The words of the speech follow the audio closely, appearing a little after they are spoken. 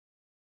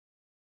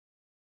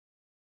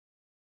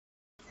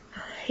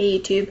Hey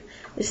YouTube,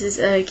 this is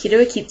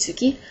Kido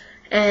Akitsuki,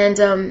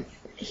 and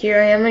here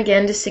I am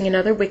again to sing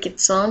another Wicked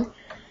song.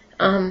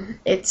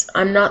 It's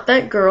I'm Not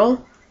That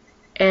Girl,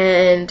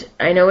 and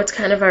I know it's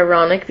kind of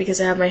ironic because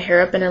I have my hair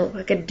up and I look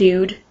like a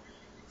dude,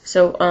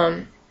 so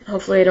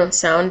hopefully I don't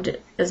sound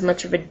as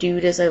much of a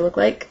dude as I look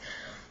like,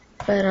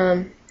 but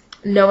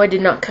no, I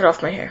did not cut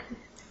off my hair.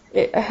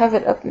 I have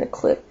it up in the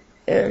clip,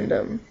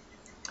 and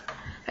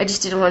I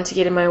just didn't want it to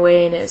get in my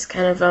way, and it's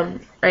kind of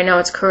right now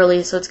it's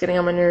curly, so it's getting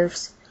on my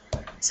nerves.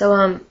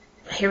 So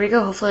here we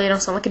go. Hopefully I don't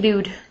sound like a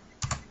dude.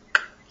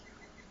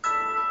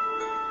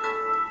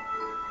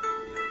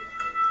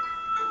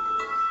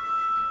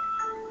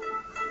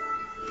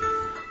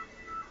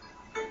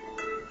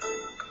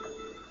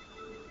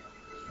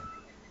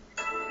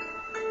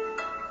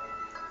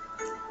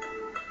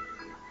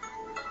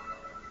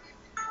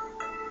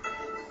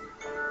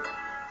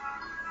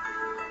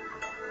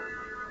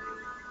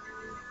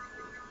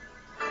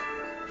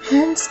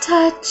 Hands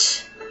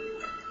touch,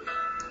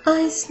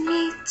 eyes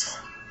meet,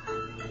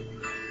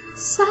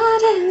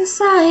 sudden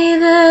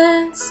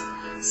silence,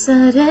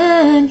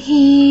 sudden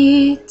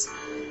heat,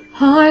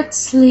 heart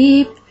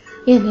sleep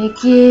in a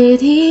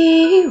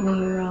giddy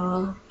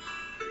whirl.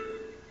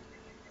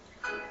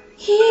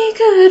 He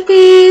could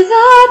be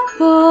that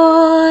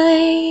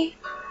boy,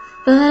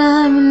 but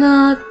I'm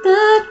not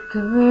that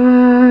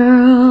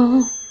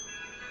girl.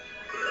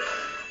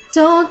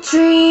 Don't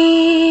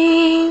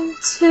dream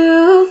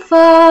too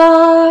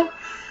far,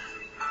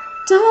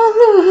 don't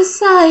lose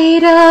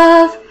sight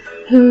of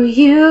who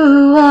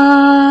you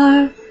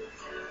are.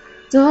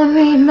 Don't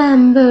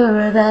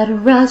remember that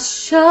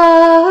rush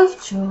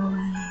of joy.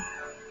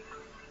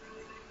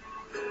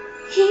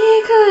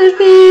 He could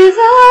be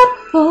that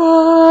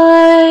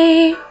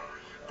boy,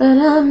 but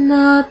I'm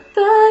not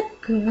that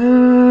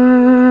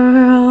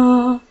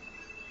girl.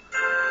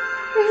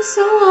 And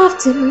so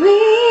often we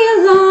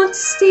long to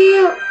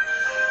steal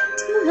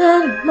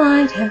that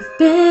might have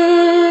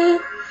been,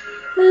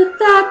 but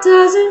that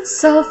doesn't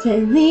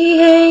soften the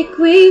ache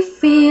we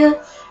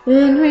feel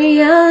when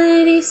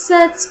reality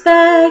sets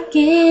back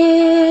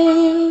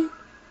in.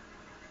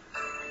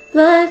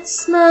 Let's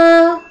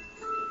smile,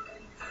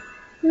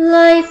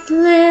 life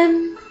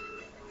limb.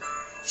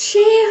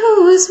 She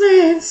who was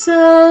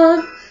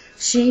winsome,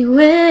 she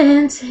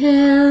wins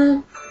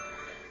him.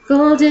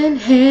 Golden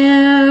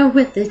hair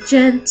with a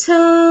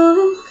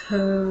gentle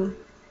curl.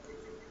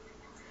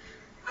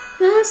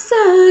 That's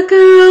the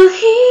girl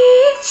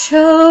he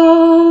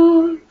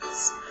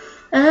chose,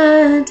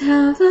 and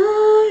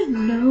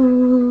heaven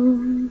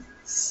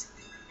knows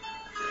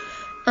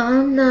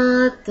I'm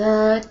not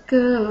that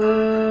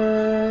girl.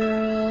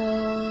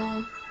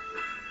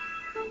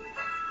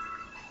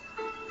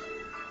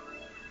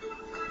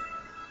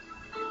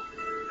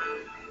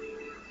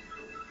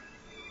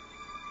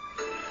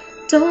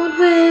 Don't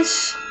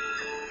wish,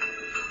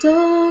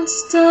 don't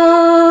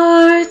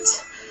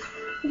start.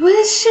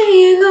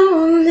 Wishing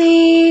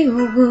only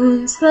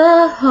wounds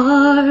the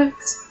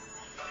heart.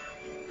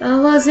 I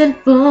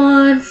wasn't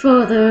born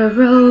for the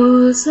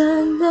rose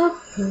and the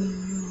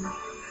pearl.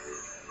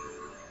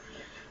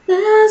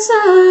 There's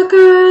a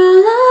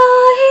girl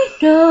I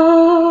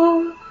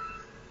know,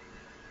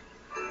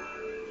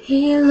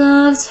 he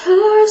loves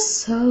her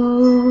so.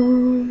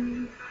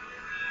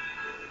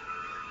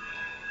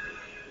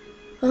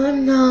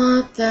 I'm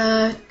not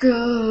that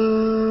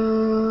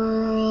girl.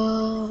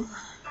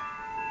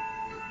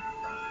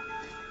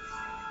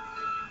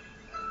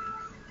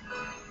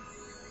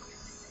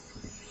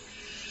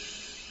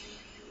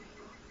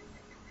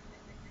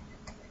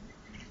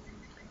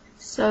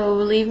 So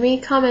leave me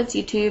comments,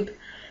 YouTube.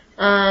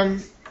 I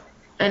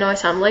know I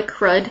sound like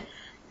crud,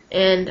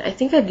 and I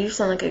think I do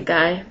sound like a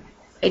guy.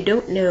 I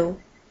don't know.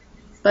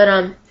 But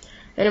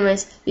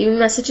anyways, leave me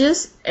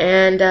messages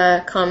and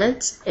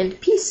comments, and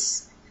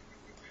peace.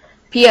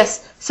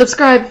 P.S.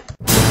 Subscribe.